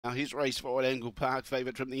Now here's race 4 at Angle-Park,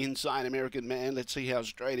 favourite from the inside, American Man. Let's see how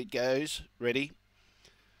straight it goes. Ready?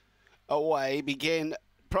 Away. Began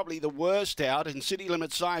probably the worst out, and City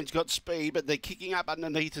Limit Sign's got speed, but they're kicking up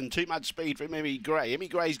underneath and too much speed from Emmy Gray. Emmy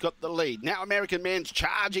Gray's got the lead. Now American Man's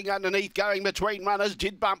charging underneath, going between runners,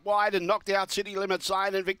 did bump wide and knocked out City Limit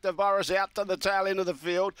Sign, and Victor Boris out to the tail end of the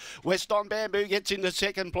field. West on Bamboo gets into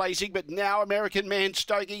second placing, but now American Man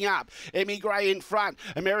stoking up. Emmy Gray in front.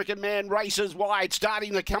 American Man races wide,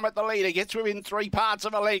 starting to come at the leader, gets within 3 parts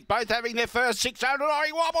of a length, both having their first 600. Oh,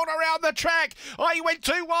 he wobbled around the track. Oh, he went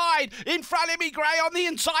too wide. In front, Emmy Gray on the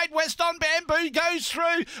inside. West on Bamboo goes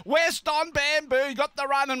through. West on Bamboo got the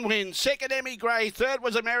run and win. Second, Emmy Gray. Third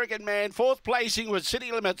was American Man. Fourth placing was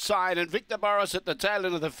City Limit Sign, and Victor Boris at the tail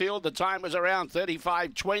end of the field. The time was around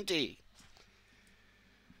 35:20.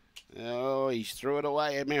 Oh, he threw it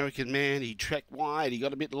away, American Man. He tracked wide. He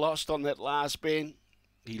got a bit lost on that last bend.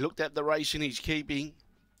 He looked at the race in his keeping.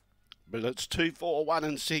 But it's 2, 4, 1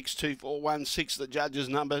 and 6. 2, 4, 1, 6, the judges'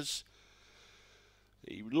 numbers.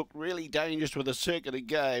 He looked really dangerous with a circuit to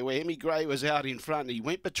go, where Emmy Gray was out in front. He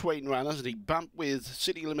went between runners and he bumped with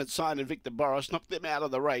City Limit Sign and Victor Boris, knocked them out of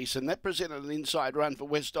the race, and that presented an inside run for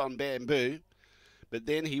West on Bamboo. But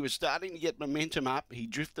then he was starting to get momentum up. He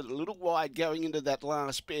drifted a little wide going into that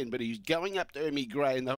last bend, but he's going up to Emmy Gray, and